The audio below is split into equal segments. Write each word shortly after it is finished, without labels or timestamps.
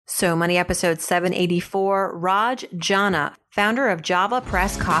So Money episode 784, Raj Jana, founder of Java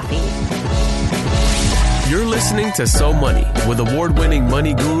Press Coffee. You're listening to So Money with award-winning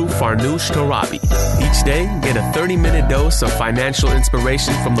money guru Farnoosh Torabi. Each day, get a 30-minute dose of financial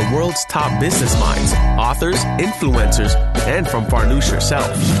inspiration from the world's top business minds, authors, influencers, and from Farnoosh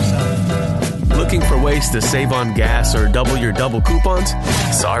herself. Looking for ways to save on gas or double your double coupons?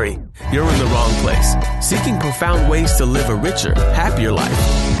 Sorry, you're in the wrong place. Seeking profound ways to live a richer, happier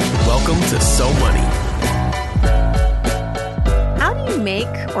life. Welcome to So Money. How do you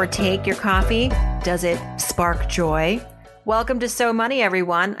make or take your coffee? Does it spark joy? Welcome to So Money,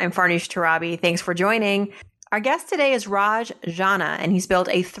 everyone. I'm Farnoosh Torabi. Thanks for joining. Our guest today is Raj Jana, and he's built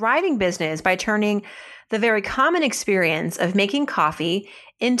a thriving business by turning the very common experience of making coffee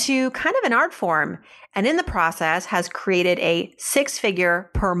into kind of an art form, and in the process has created a six-figure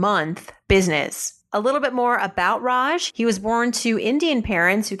per month business. A little bit more about Raj. He was born to Indian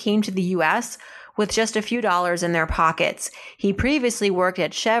parents who came to the U.S. with just a few dollars in their pockets. He previously worked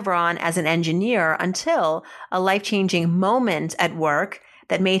at Chevron as an engineer until a life-changing moment at work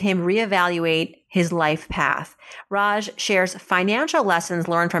that made him reevaluate his life path. Raj shares financial lessons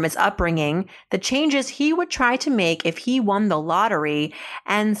learned from his upbringing, the changes he would try to make if he won the lottery,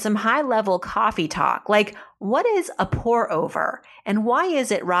 and some high-level coffee talk, like what is a pour over, and why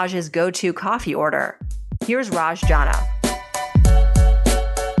is it Raj's go-to coffee order? Here's Raj Jana.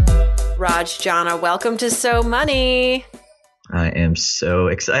 Raj Jana, welcome to So Money. I am so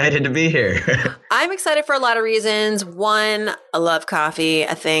excited to be here. I'm excited for a lot of reasons. One, I love coffee.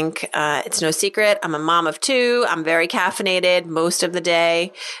 I think it's no secret. I'm a mom of two. I'm very caffeinated most of the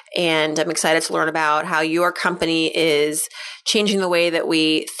day. And I'm excited to learn about how your company is changing the way that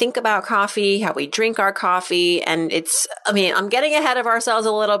we think about coffee, how we drink our coffee. And I'm getting ahead of ourselves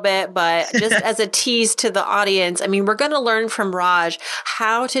a little bit, but just as a tease to the audience, we're going to learn from Raj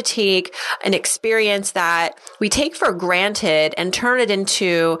how to take an experience that we take for granted and turn it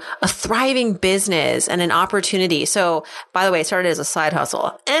into a thriving business and an opportunity. So, by the way, it started as a side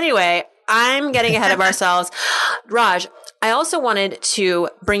hustle. Anyway, I'm getting ahead of ourselves. Raj, I also wanted to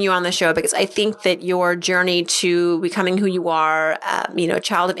bring you on the show because I think that your journey to becoming who you are, a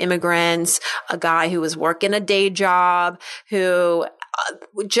child of immigrants, a guy who was working a day job, who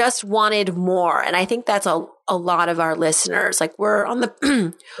just wanted more. And I think that's a lot of our listeners. Like we are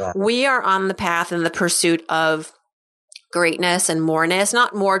on the path in the pursuit of greatness and moreness,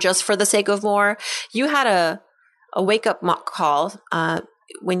 not more just for the sake of more. You had a wake-up call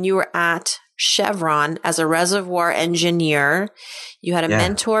when you were at Chevron as a reservoir engineer. You had a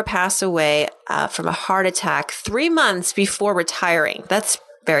mentor pass away from a heart attack 3 months before retiring. That's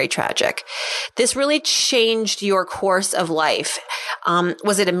very tragic. This really changed your course of life.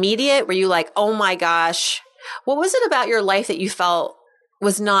 Was it immediate? Were you like, oh my gosh? What was it about your life that you felt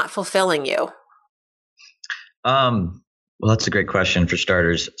was not fulfilling you? Well, that's a great question for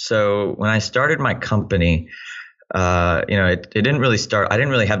starters. So when I started my company, it didn't really start. I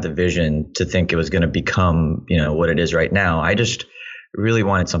didn't really have the vision to think it was going to become, what it is right now. I just really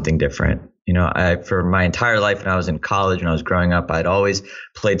wanted something different. For my entire life when I was in college, when I was growing up, I'd always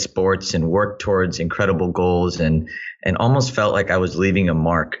played sports and worked towards incredible goals and almost felt like I was leaving a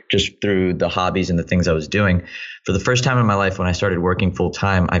mark just through the hobbies and the things I was doing. For the first time in my life, when I started working full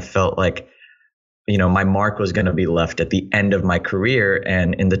time, I felt like my mark was going to be left at the end of my career.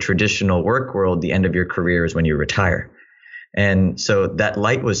 And in the traditional work world, the end of your career is when you retire. And so that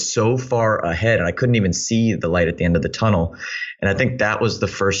light was so far ahead, and I couldn't even see the light at the end of the tunnel. And I think that was the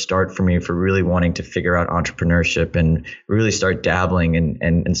first start for me for really wanting to figure out entrepreneurship and really start dabbling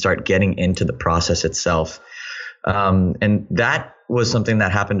and start getting into the process itself. And that was something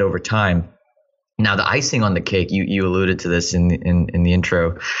that happened over time. Now, the icing on the cake, you alluded to this in the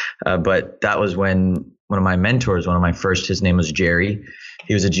intro, but that was when one of my mentors, his name was Jerry.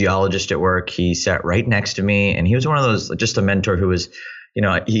 He was a geologist at work. He sat right next to me, and he was one of those, just a mentor who was,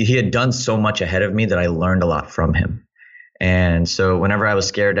 he had done so much ahead of me that I learned a lot from him. And so whenever I was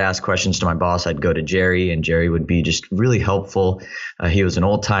scared to ask questions to my boss, I'd go to Jerry, and Jerry would be just really helpful. He was an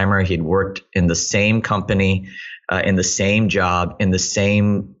old timer. He'd worked in the same company, in the same job, in the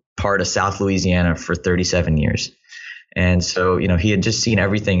same part of South Louisiana for 37 years. And so, he had just seen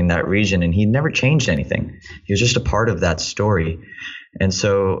everything in that region, and he'd never changed anything. He was just a part of that story. And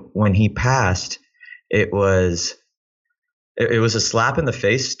so when he passed, it was a slap in the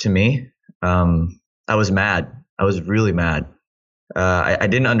face to me. I was mad. I was really mad. I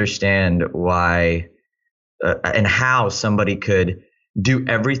didn't understand why and how somebody could do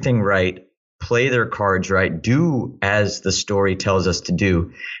everything right, play their cards right, do as the story tells us to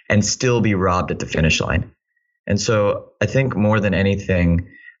do, and still be robbed at the finish line. And so I think more than anything,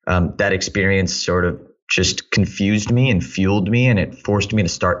 that experience sort of just confused me and fueled me, and it forced me to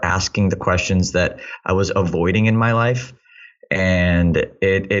start asking the questions that I was avoiding in my life. And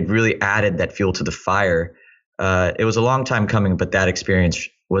it really added that fuel to the fire. It was a long time coming, but that experience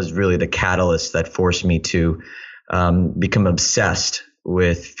was really the catalyst that forced me to become obsessed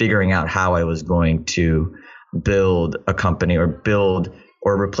with figuring out how I was going to build a company or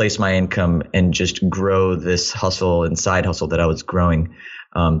replace my income and just grow this hustle and side hustle that I was growing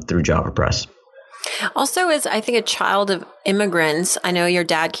through Java Press. Also, as I think a child of immigrants, I know your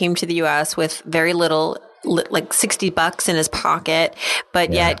dad came to the U.S. with very little, like $60 in his pocket,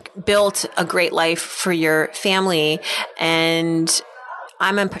 but yet built a great life for your family. And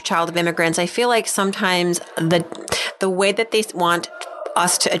I'm a child of immigrants. I feel like sometimes the way that they want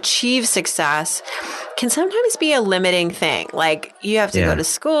us to achieve success can sometimes be a limiting thing. Like you have to go to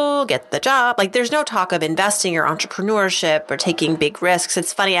school, get the job. Like there's no talk of investing or entrepreneurship or taking big risks.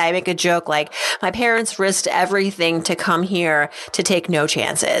 It's funny. I make a joke like my parents risked everything to come here to take no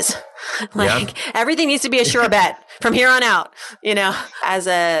chances. Like everything needs to be a sure bet from here on out. You know, as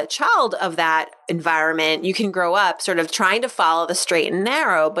a child of that environment, you can grow up sort of trying to follow the straight and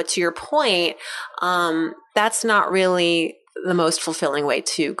narrow. But to your point, that's not really the most fulfilling way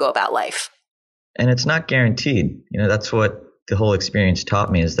to go about life. And it's not guaranteed. You know, that's what the whole experience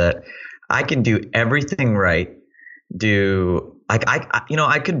taught me, is that I can do everything right.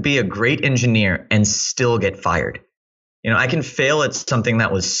 I could be a great engineer and still get fired. You know, I can fail at something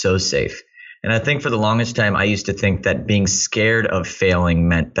that was so safe. And I think for the longest time, I used to think that being scared of failing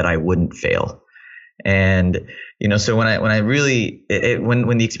meant that I wouldn't fail. And, you know, so when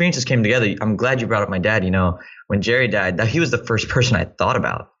the experiences came together, I'm glad you brought up my dad. You know, when Jerry died, he was the first person I thought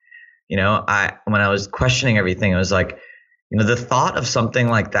about. You know, when I was questioning everything, I was like, you know, the thought of something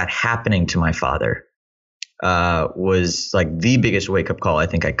like that happening to my father was like the biggest wake up call I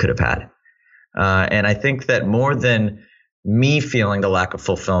think I could have had. And I think that more than me feeling the lack of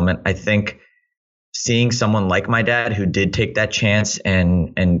fulfillment, I think seeing someone like my dad who did take that chance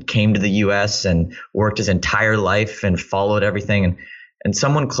and came to the US and worked his entire life and followed everything, and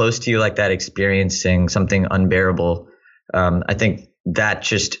someone close to you like that experiencing something unbearable, I think that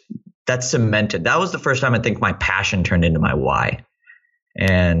cemented. That was the first time I think my passion turned into my why.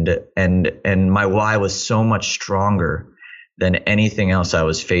 And my why was so much stronger than anything else I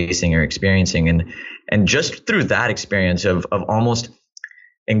was facing or experiencing. And just through that experience of almost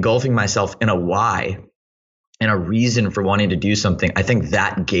engulfing myself in a why and a reason for wanting to do something, I think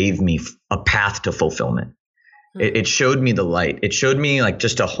that gave me a path to fulfillment. It showed me the light. It showed me like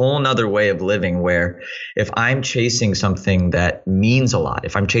just a whole nother way of living, where if I'm chasing something that means a lot,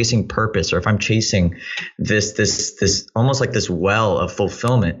 if I'm chasing purpose, or if I'm chasing this almost like this well of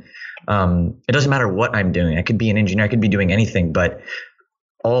fulfillment, it doesn't matter what I'm doing. I could be an engineer. I could be doing anything, but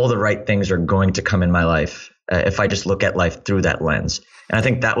all the right things are going to come in my life if I just look at life through that lens. And I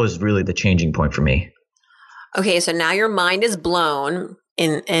think that was really the changing point for me. Okay, so now your mind is blown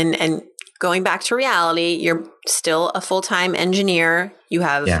and going back to reality, you're still a full-time engineer. You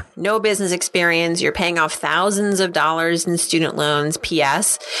have no business experience. You're paying off thousands of dollars in student loans.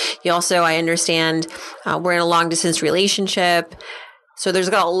 P.S. You also, I understand, we're in a long-distance relationship. So there's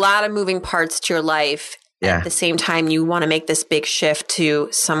got a lot of moving parts to your life. At the same time, you want to make this big shift to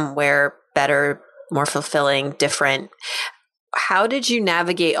somewhere better, more fulfilling, different. How did you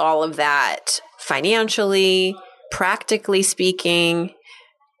navigate all of that financially, practically speaking?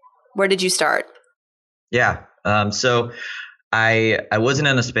 Where did you start? Yeah. So I wasn't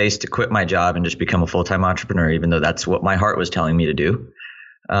in a space to quit my job and just become a full-time entrepreneur, even though that's what my heart was telling me to do.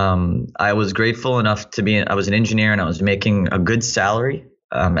 I was grateful enough I was an engineer and I was making a good salary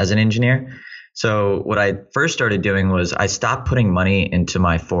as an engineer. So what I first started doing was I stopped putting money into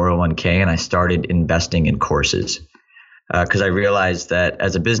my 401k and I started investing in courses because I realized that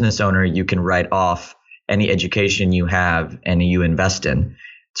as a business owner, you can write off any education you have and you invest in.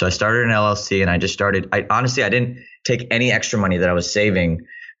 So I started an LLC and I just started. I didn't take any extra money that I was saving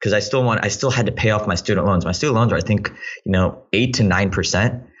because I still had to pay off my student loans. My student loans are, I think, 8 to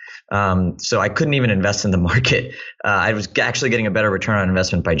 9%. So I couldn't even invest in the market. I was actually getting a better return on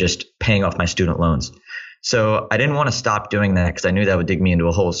investment by just paying off my student loans. So I didn't want to stop doing that because I knew that would dig me into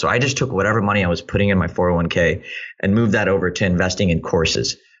a hole. So I just took whatever money I was putting in my 401k and moved that over to investing in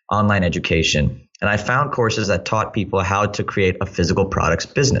courses, online education. And I found courses that taught people how to create a physical products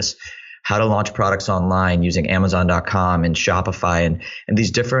business, how to launch products online using Amazon.com and Shopify and these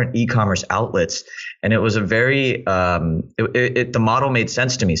different e-commerce outlets. And it was a very, the model made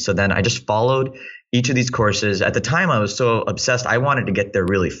sense to me. So then I just followed each of these courses. At the time, I was so obsessed. I wanted to get there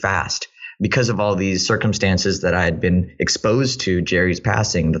really fast. because of all these circumstances that I had been exposed to, Jerry's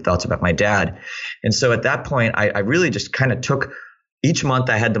passing, the thoughts about my dad. And so at that point, I really just kind of took each month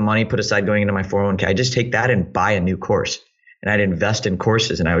I had the money put aside going into my 401k. I just take that and buy a new course. And I'd invest in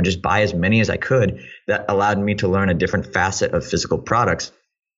courses, and I would just buy as many as I could that allowed me to learn a different facet of physical products.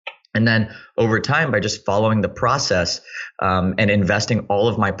 And then over time, by just following the process and investing all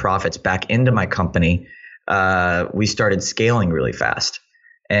of my profits back into my company, we started scaling really fast.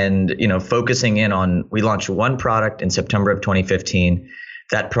 And, focusing in on, we launched one product in September of 2015.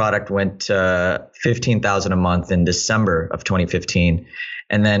 That product went to $15,000 a month in December of 2015.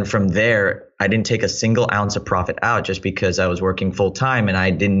 And then from there, I didn't take a single ounce of profit out just because I was working full time and I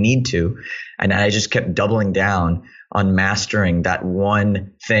didn't need to. And I just kept doubling down on mastering that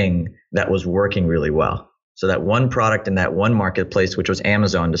one thing that was working really well. So that one product in that one marketplace, which was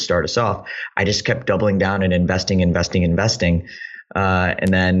Amazon to start us off, I just kept doubling down and investing. And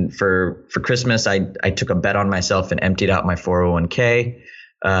then for Christmas, I took a bet on myself and emptied out my 401k.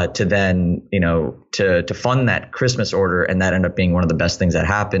 To then, to fund that Christmas order. And that ended up being one of the best things that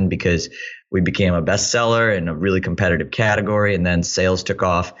happened because we became a bestseller in a really competitive category, and then sales took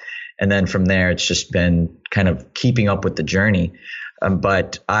off. And then from there, it's just been kind of keeping up with the journey.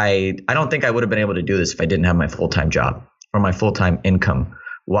 But I don't think I would have been able to do this if I didn't have my full-time job or my full-time income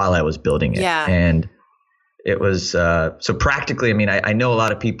while I was building it. Yeah. And it was, so practically, I know a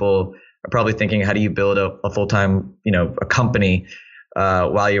lot of people are probably thinking, how do you build a full-time, a company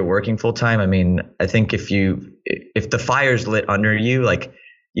while you're working full time? I think if the fire's lit under you, like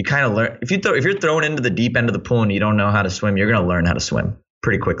you kind of learn, if you're thrown into the deep end of the pool and you don't know how to swim, you're going to learn how to swim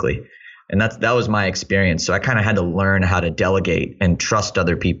pretty quickly. And that was my experience. So I kind of had to learn how to delegate and trust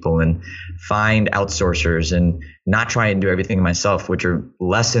other people and find outsourcers and not try and do everything myself, which are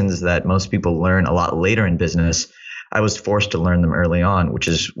lessons that most people learn a lot later in business. I was forced to learn them early on, which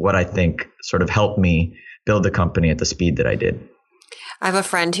is what I think sort of helped me build the company at the speed that I did. I have a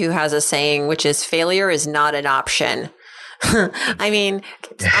friend who has a saying, which is failure is not an option. On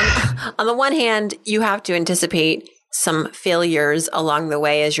the one hand, you have to anticipate some failures along the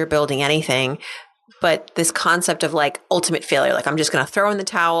way as you're building anything. But this concept of like ultimate failure, like I'm just going to throw in the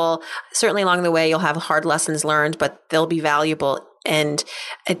towel. Certainly along the way, you'll have hard lessons learned, but they'll be valuable. And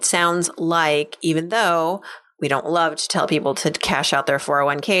it sounds like, even though we don't love to tell people to cash out their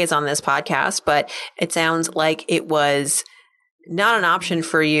 401ks on this podcast, but it sounds like it was not an option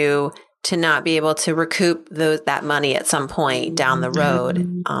for you to not be able to recoup that money at some point down the road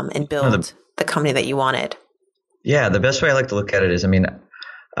and build the company that you wanted. Yeah, the best way I like to look at it is,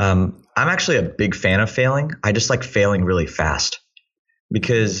 I'm actually a big fan of failing. I just like failing really fast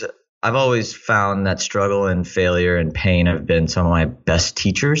because I've always found that struggle and failure and pain have been some of my best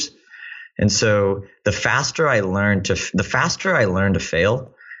teachers. And so the faster I learn to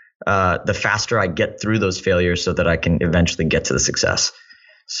fail, the faster I get through those failures so that I can eventually get to the success.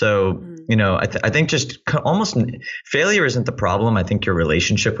 So, I think just almost failure isn't the problem. I think your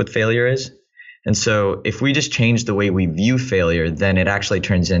relationship with failure is. And so if we just change the way we view failure, then it actually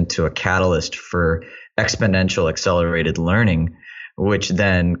turns into a catalyst for exponential accelerated learning, which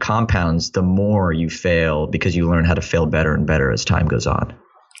then compounds the more you fail because you learn how to fail better and better as time goes on.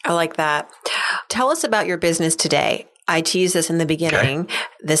 I like that. Tell us about your business today. I teased this in the beginning,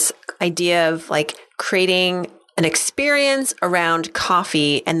 this idea of like creating an experience around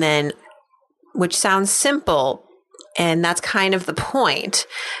coffee and then, which sounds simple, and that's kind of the point.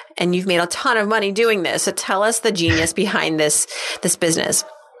 And you've made a ton of money doing this. So tell us the genius behind this business.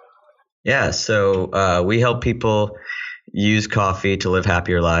 Yeah. So we help people use coffee to live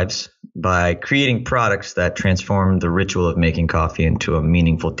happier lives by creating products that transform the ritual of making coffee into a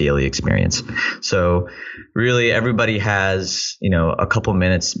meaningful daily experience. So really everybody has, a couple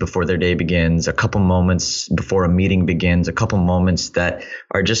minutes before their day begins, a couple moments before a meeting begins, a couple moments that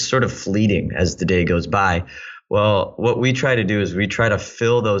are just sort of fleeting as the day goes by. Well, what we try to do is we try to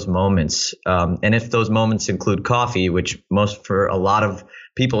fill those moments. And if those moments include coffee, which for a lot of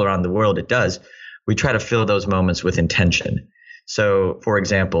people around the world, it does, we try to fill those moments with intention. So, for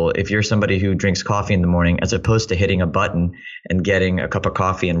example, if you're somebody who drinks coffee in the morning, as opposed to hitting a button and getting a cup of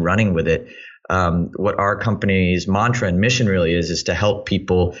coffee and running with it, what our company's mantra and mission really is to help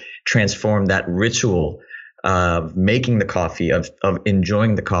people transform that ritual of making the coffee, of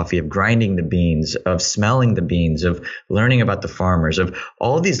enjoying the coffee, of grinding the beans, of smelling the beans, of learning about the farmers, of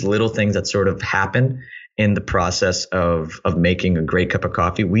all these little things that sort of happen in the process of making a great cup of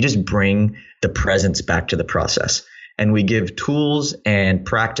coffee. We just bring the presence back to the process. And we give tools and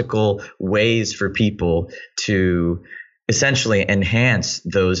practical ways for people to essentially enhance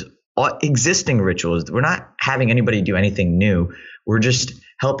those existing rituals. We're not having anybody do anything new. We're just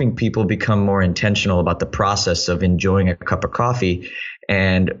helping people become more intentional about the process of enjoying a cup of coffee,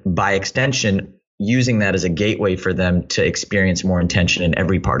 and by extension, using that as a gateway for them to experience more intention in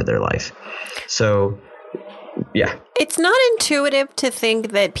every part of their life. So, yeah. It's not intuitive to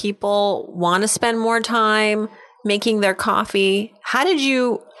think that people want to spend more time making their coffee. How did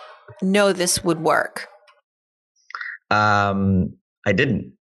you know this would work? I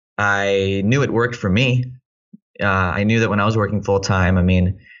didn't. I knew it worked for me. I knew that when I was working full time, I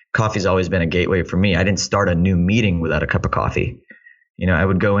mean, coffee's always been a gateway for me. I didn't start a new meeting without a cup of coffee. You know, I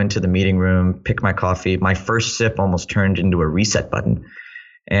would go into the meeting room, pick my coffee. My first sip almost turned into a reset button.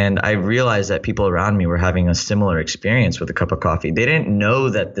 And I realized that people around me were having a similar experience with a cup of coffee. They didn't know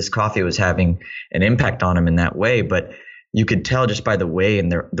that this coffee was having an impact on them in that way, but you could tell just by the way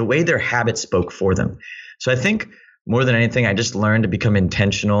and the way their habits spoke for them. So I think more than anything, I just learned to become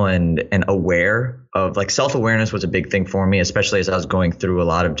intentional and aware of, like, self-awareness was a big thing for me, especially as I was going through a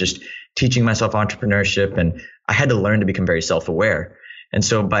lot of just teaching myself entrepreneurship. And I had to learn to become very self-aware. And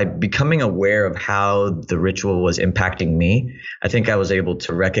so by becoming aware of how the ritual was impacting me, I think I was able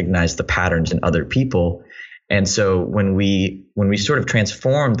to recognize the patterns in other people. And so when we sort of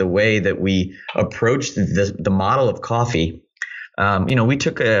transformed the way that we approached the model of coffee, we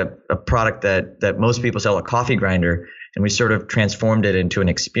took a product that most people sell, a coffee grinder, and we sort of transformed it into an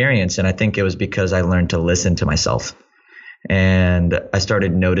experience. And I think it was because I learned to listen to myself. And I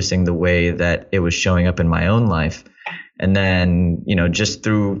started noticing the way that it was showing up in my own life. And then, just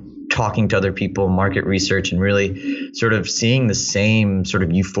through talking to other people, market research, and really sort of seeing the same sort of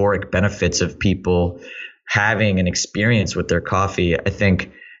euphoric benefits of people having an experience with their coffee, I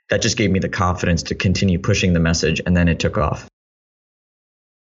think that just gave me the confidence to continue pushing the message. And then it took off.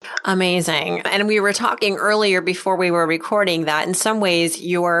 Amazing. And we were talking earlier before we were recording that in some ways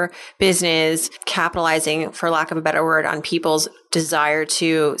your business capitalizing, for lack of a better word, on people's desire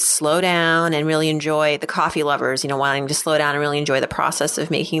to slow down and really enjoy, the coffee lovers, wanting to slow down and really enjoy the process of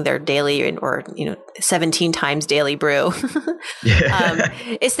making their daily or 17 times daily brew.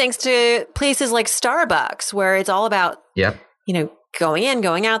 Is thanks to places like Starbucks, where it's all about, going in,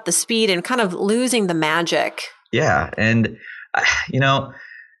 going out, the speed, and kind of losing the magic. Yeah. And,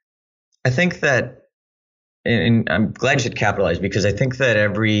 I think that, and I'm glad you said capitalize, because I think that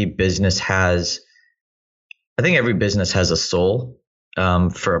every business has a soul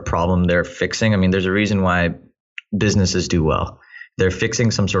for a problem they're fixing. I mean, there's a reason why businesses do well. They're fixing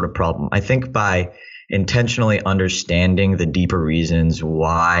some sort of problem. I think by intentionally understanding the deeper reasons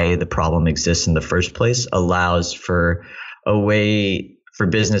why the problem exists in the first place allows for a way for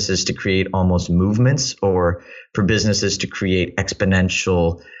businesses to create almost movements, or for businesses to create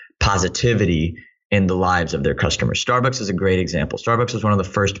exponential positivity in the lives of their customers. Starbucks is a great example. Starbucks was one of the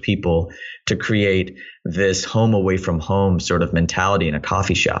first people to create this home away from home sort of mentality in a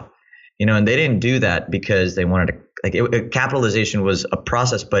coffee shop. And they didn't do that because they wanted to, capitalization was a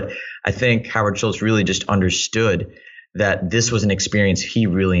process, but I think Howard Schultz really just understood that this was an experience he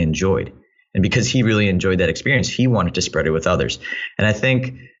really enjoyed. And because he really enjoyed that experience, he wanted to spread it with others. And I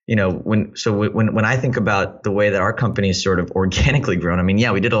think, when I think about the way that our company is sort of organically grown, I mean,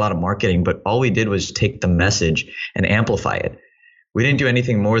 yeah, we did a lot of marketing, but all we did was take the message and amplify it. We didn't do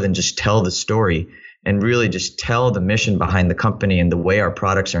anything more than just tell the story and really just tell the mission behind the company and the way our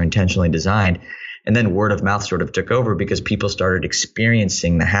products are intentionally designed. And then word of mouth sort of took over because people started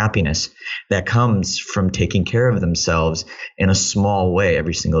experiencing the happiness that comes from taking care of themselves in a small way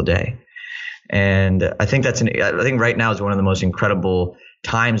every single day. And I think I think right now is one of the most incredible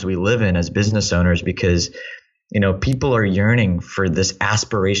times we live in as business owners, because people are yearning for this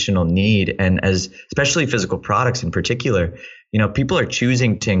aspirational need, and especially physical products in particular, people are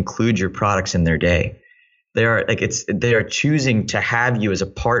choosing to include your products in their day. They are choosing to have you as a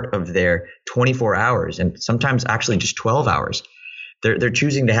part of their 24 hours, and sometimes actually just 12 hours. They're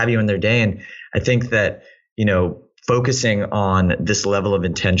choosing to have you in their day, and I think that focusing on this level of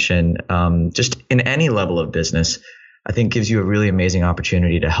intention, just in any level of business, I think gives you a really amazing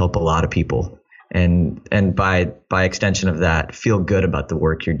opportunity to help a lot of people, and by extension of that, feel good about the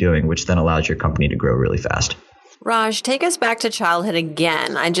work you're doing, which then allows your company to grow really fast. Raj, take us back to childhood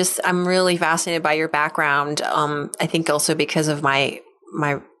again. I'm really fascinated by your background. I think also because of my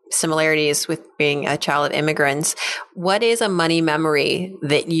similarities with being a child of immigrants. What is a money memory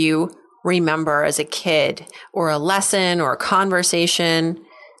that you remember as a kid, or a lesson or a conversation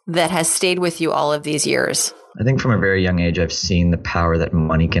that has stayed with you all of these years? I think from a very young age, I've seen the power that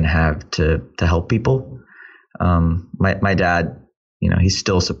money can have to help people. My dad, he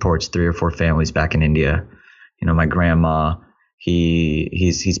still supports 3 or 4 families back in India. My grandma,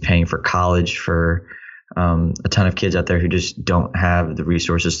 he's paying for college for a ton of kids out there who just don't have the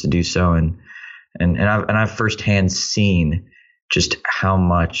resources to do so. And I've firsthand seen just how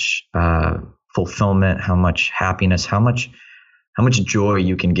much fulfillment, how much happiness, how much joy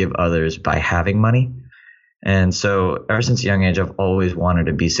you can give others by having money. And so ever since a young age, I've always wanted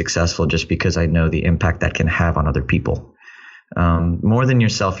to be successful just because I know the impact that can have on other people. More than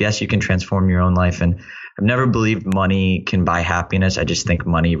yourself. Yes, you can transform your own life. And I've never believed money can buy happiness. I just think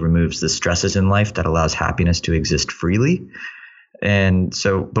money removes the stresses in life that allows happiness to exist freely. And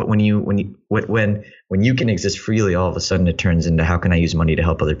so, but when you can exist freely, all of a sudden it turns into how can I use money to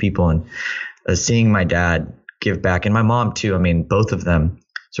help other people? And seeing my dad give back, and my mom too. I mean, both of them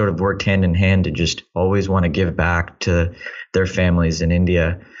sort of worked hand in hand to just always want to give back to their families in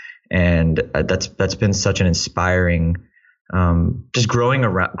India. And that's been such an inspiring, just growing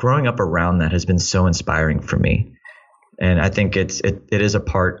up around that has been so inspiring for me. And I think it is a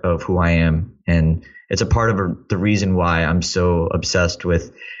part of who I am. And it's a part of the reason why I'm so obsessed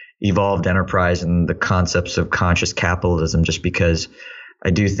with evolved enterprise and the concepts of conscious capitalism, just because I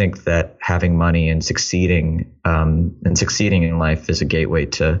do think that having money and succeeding in life is a gateway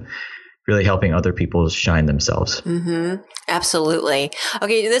to really helping other people shine themselves. Mm-hmm. Absolutely.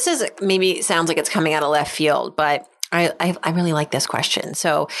 Okay. This is maybe sounds like it's coming out of left field, but I really like this question.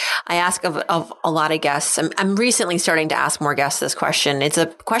 So I ask of a lot of guests. I'm recently starting to ask more guests this question. It's a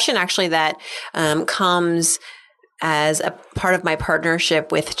question actually that comes as a part of my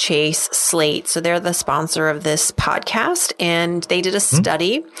partnership with Chase Slate. So they're the sponsor of this podcast, and they did a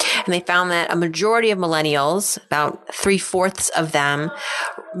study and they found that a majority of millennials, about 3/4 of them,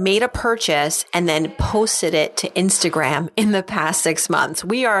 made a purchase and then posted it to Instagram in the past 6 months.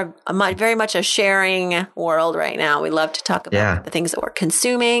 We are very much a sharing world right now. We love to talk about the things that we're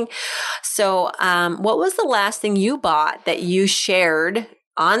consuming. So, what was the last thing you bought that you shared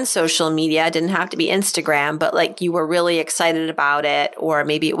on social media? It didn't have to be Instagram, but like you were really excited about it, or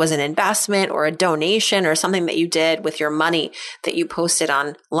maybe it was an investment or a donation or something that you did with your money that you posted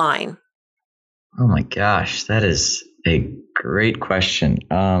online. Oh my gosh, that is a great question.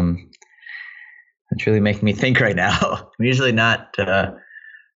 It's really making me think right now. I'm usually not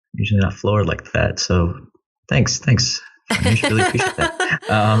floored like that. So thanks. I really appreciate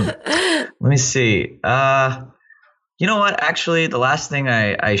that. Let me see. You know what? Actually, the last thing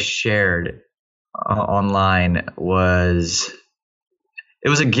I shared online was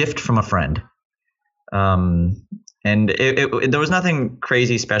a gift from a friend, and there was nothing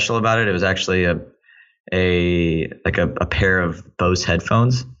crazy special about it. It was actually a pair of Bose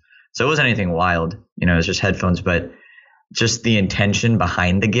headphones, so it wasn't anything wild. It was just headphones, but just the intention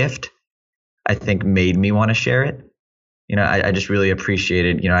behind the gift, I think, made me want to share it. I just really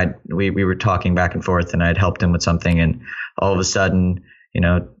appreciated, we were talking back and forth, and I'd helped him with something, and all of a sudden,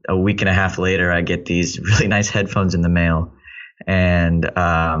 a week and a half later, I get these really nice headphones in the mail. And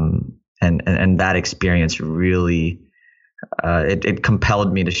that experience really, it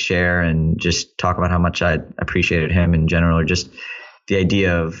compelled me to share and just talk about how much I appreciated him in general, or just the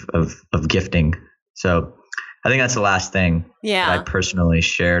idea of gifting. So I think that's the last thing that I personally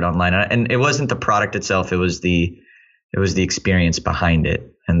shared online. And it wasn't the product itself. It was the experience behind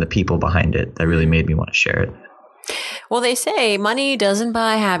it and the people behind it that really made me want to share it. Well, they say money doesn't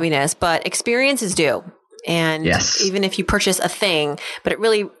buy happiness, but experiences do. And even if you purchase a thing, but it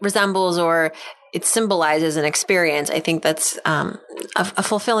really resembles or it symbolizes an experience, I think that's a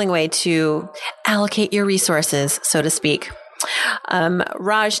fulfilling way to allocate your resources, so to speak.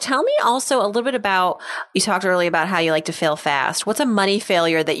 Raj, tell me also a little bit about, you talked earlier about how you like to fail fast. What's a money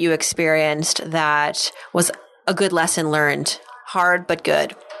failure that you experienced that was a good lesson learned? Hard, but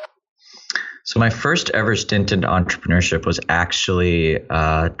good. So my first ever stint in entrepreneurship was actually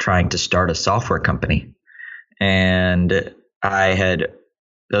trying to start a software company. And I'd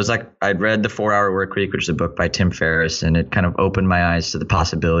read The 4-Hour Workweek, which is a book by Tim Ferriss, and it kind of opened my eyes to the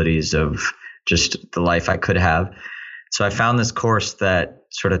possibilities of just the life I could have. So I found this course that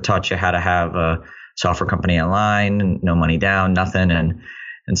sort of taught you how to have a software company online, no money down, nothing. And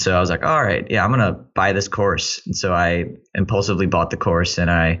so I was like, all right, I'm going to buy this course. And so I impulsively bought the course, and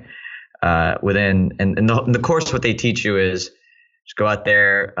the course, what they teach you is just go out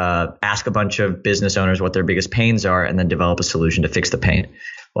there, ask a bunch of business owners what their biggest pains are, and then develop a solution to fix the pain.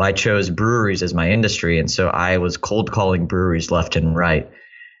 Well, I chose breweries as my industry. And so I was cold calling breweries left and right.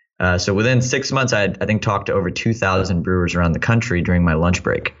 So within 6 months, I think talked to over 2,000 brewers around the country during my lunch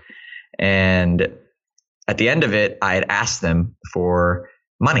break. And at the end of it, I had asked them for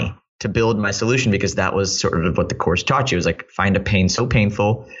money to build my solution, because that was sort of what the course taught you. It was like, find a pain so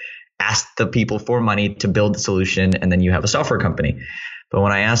painful, ask the people for money to build the solution, and then you have a software company. But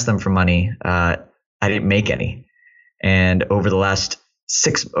when I asked them for money, I didn't make any. And over the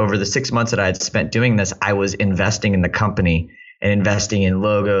 6 months that I had spent doing this, I was investing in the company and investing in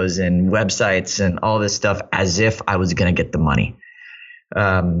logos and websites and all this stuff as if I was going to get the money.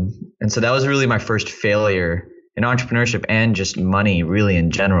 And so that was really my first failure in entrepreneurship and just money really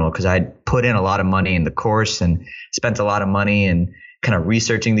in general, because I'd put in a lot of money in the course and spent a lot of money and kind of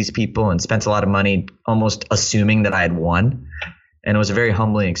researching these people and spent a lot of money almost assuming that I had won. And it was a very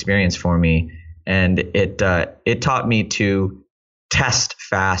humbling experience for me. And it taught me to test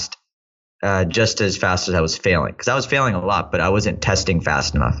fast, just as fast as I was failing, because I was failing a lot, but I wasn't testing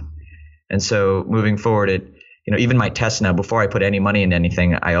fast enough. And so moving forward, even my tests now, before I put any money into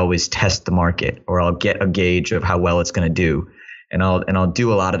anything, I always test the market, or I'll get a gauge of how well it's going to do. And I'll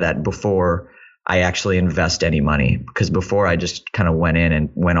do a lot of that before I actually invest any money, because before I just kind of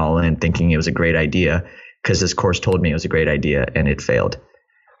went all in thinking it was a great idea because this course told me it was a great idea, and it failed.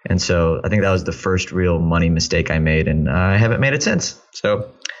 And so I think that was the first real money mistake I made, and I haven't made it since.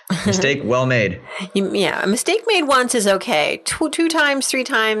 So mistake well made. Yeah, a mistake made once is okay. Two times, 3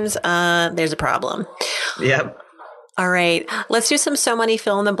 times, there's a problem. Yep. All right. Let's do some So Money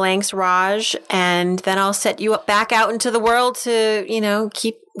fill in the blanks, Raj, and then I'll set you up back out into the world to,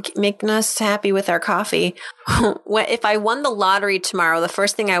 keep making us happy with our coffee. If I won the lottery tomorrow, the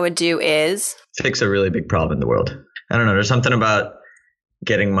first thing I would do is fix a really big problem in the world. I don't know. There's something about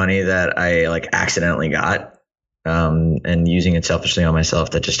getting money that I accidentally got, and using it selfishly on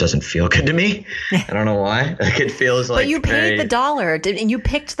myself that just doesn't feel good to me. I don't know why. It feels like. But you paid the dollar, and you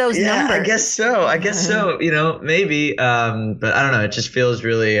picked those numbers. I guess so. Maybe. But I don't know. It just feels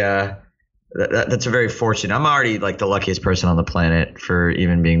really. That's a very fortunate. I'm already the luckiest person on the planet for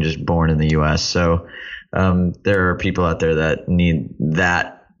even being just born in the U.S. So there are people out there that need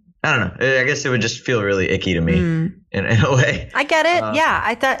that. I don't know. I guess it would just feel really icky to me in a way. I get it. Yeah,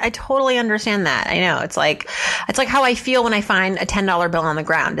 I totally understand that. I know it's like how I feel when I find a $10 bill on the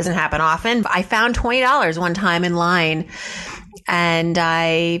ground. It doesn't happen often. I found $20 one time in line, and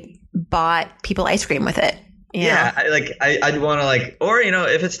I bought people ice cream with it. Yeah, I'd want to or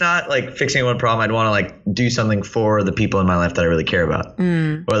if it's not fixing one problem, I'd want to do something for the people in my life that I really care about.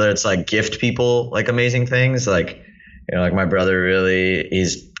 Whether it's gift people amazing things, my brother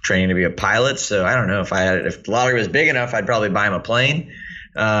he's training to be a pilot. So I don't know if the lottery was big enough, I'd probably buy him a plane.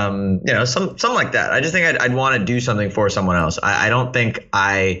 Something like that. I just think I'd want to do something for someone else. I don't think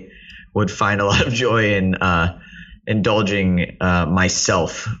I would find a lot of joy in indulging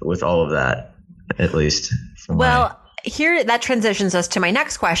myself with all of that, at least. Here, that transitions us to my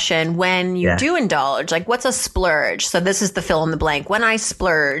next question. When you do indulge, what's a splurge? So this is the fill in the blank. When I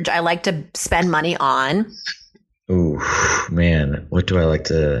splurge, I like to spend money on. Ooh, man, what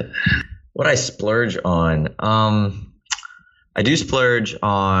I splurge on? I do splurge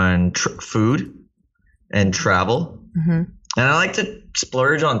on food and travel. Mm-hmm. And I like to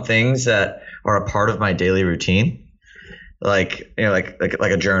splurge on things that are a part of my daily routine. Like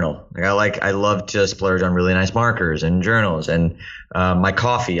a journal. I love to splurge on really nice markers and journals, and my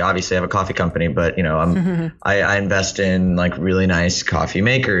coffee. Obviously, I have a coffee company, but I invest in really nice coffee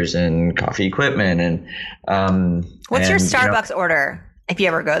makers and coffee equipment. And what's your Starbucks order if you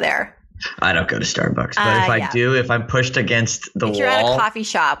ever go there? I don't go to Starbucks, but if I do, if I'm pushed against the wall, if you're at a coffee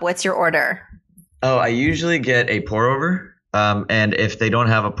shop, what's your order? Oh, I usually get a pour over, and if they don't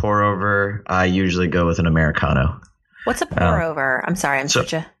have a pour over, I usually go with an Americano. What's a pour over? I'm sorry,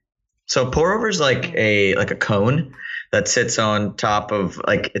 So pour over is like a cone that sits on top of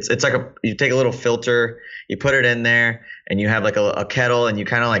it's you take a little filter, you put it in there, and you have a kettle, and you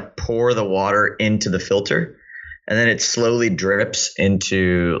kind of pour the water into the filter, and then it slowly drips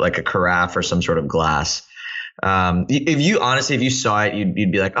into a carafe or some sort of glass. If you saw it,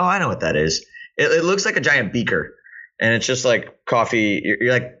 you'd be like, oh, I know what that is. It looks like a giant beaker. And it's just coffee.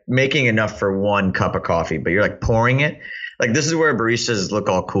 You're making enough for one cup of coffee, but you're pouring it. This is where baristas look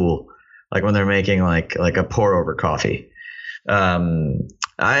all cool, when they're making a pour over coffee. I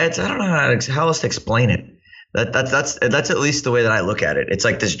don't know how else to explain it. That's at least the way that I look at it. It's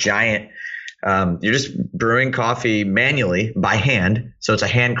this giant. You're just brewing coffee manually by hand, so it's a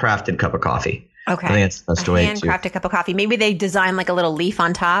handcrafted cup of coffee. Okay. I think that's the best way to. Handcrafted cup of coffee. Maybe they design a little leaf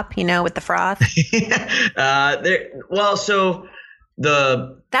on top, with the froth. That's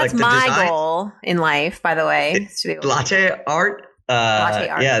my design, goal in life, by the way. Latte art. Latte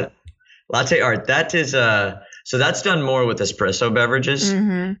art. Yeah. Latte art. That is so that's done more with espresso beverages,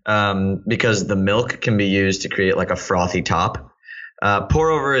 because the milk can be used to create a frothy top.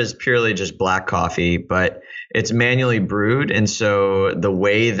 Pour over is purely just black coffee, but it's manually brewed. And so the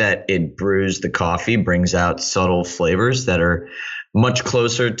way that it brews the coffee brings out subtle flavors that are much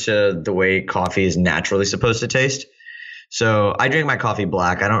closer to the way coffee is naturally supposed to taste. So I drink my coffee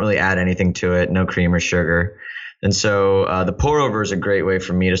black. I don't really add anything to it, no cream or sugar. And so the pour over is a great way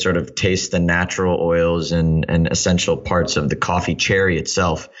for me to sort of taste the natural oils and essential parts of the coffee cherry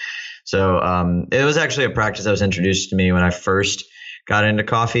itself. So it was actually a practice that was introduced to me when I first got into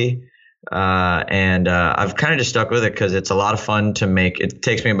coffee. And I've kind of just stuck with it because it's a lot of fun to make. It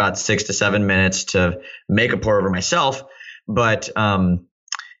takes me about 6 to 7 minutes to make a pour over myself. But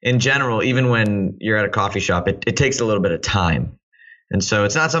in general, even when you're at a coffee shop, it takes a little bit of time. And so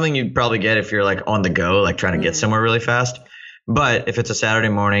it's not something you'd probably get if you're like on the go, like trying to get somewhere really fast. But if it's a Saturday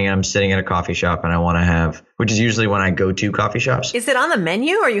morning and I'm sitting at a coffee shop and I want to have, which is usually when I go to coffee shops. Is it on the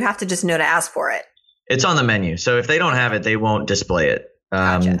menu or you have to just know to ask for it? It's on the menu. So if they don't have it, they won't display it.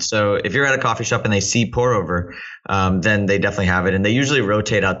 Gotcha. So if you're at a coffee shop and they see pour over, then they definitely have it. And they usually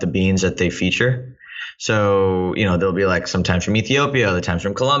rotate out the beans that they feature. So, they'll be like sometimes from Ethiopia, other times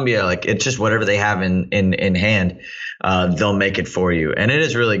from Colombia, like it's just whatever they have in hand, they'll make it for you. And it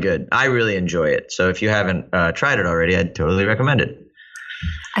is really good. I really enjoy it. So if you haven't tried it already, I'd totally recommend it.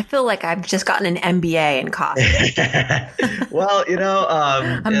 I feel like I've just gotten an MBA in coffee. Well,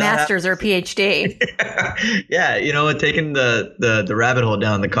 a master's or PhD. Yeah, taking the rabbit hole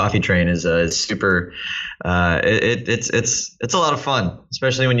down the coffee train is super. It's a lot of fun,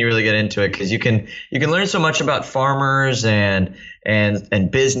 especially when you really get into it, because you can learn so much about farmers and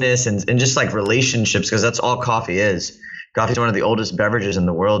business and just like relationships, because that's all coffee is. Coffee is one of the oldest beverages in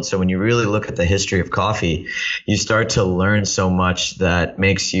the world. So when you really look at the history of coffee, you start to learn so much that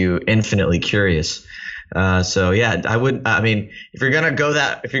makes you infinitely curious. So yeah, if you're going to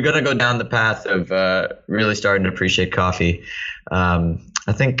go down the path of really starting to appreciate coffee, I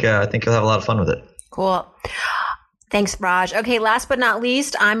think you'll have a lot of fun with it. Cool. Thanks, Raj. Okay. Last but not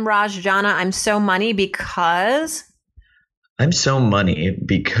least, I'm Raj Jana. I'm so money because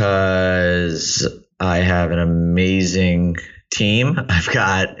I have an amazing team. I've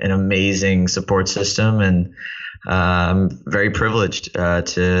got an amazing support system, and I'm very privileged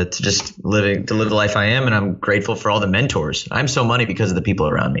to live the life I am. And I'm grateful for all the mentors. I'm so money because of the people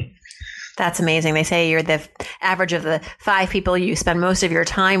around me. That's amazing. They say you're the average of the 5 people you spend most of your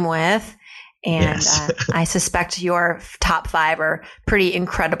time with. And yes. I suspect your top 5 are pretty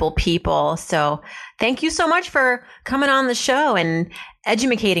incredible people. So thank you so much for coming on the show and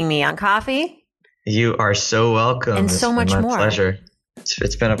educating me on coffee. You are so welcome. And so much more. Pleasure.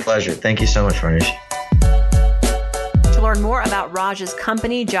 It's been a pleasure. Thank you so much, Farnoosh. To learn more about Raj's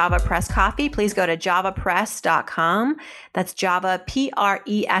company, Java Press Coffee, please go to javapress.com. That's Java,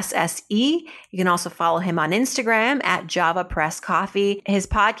 Presse. You can also follow him on Instagram at Java Press Coffee. His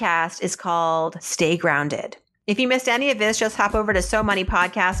podcast is called Stay Grounded. If you missed any of this, just hop over to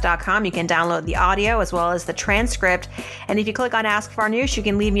SoMoneyPodcast.com. You can download the audio as well as the transcript. And if you click on Ask Farnoosh, you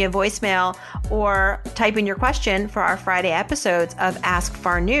can leave me a voicemail or type in your question for our Friday episodes of Ask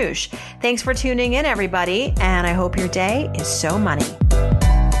Farnoosh. Thanks for tuning in, everybody. And I hope your day is so money.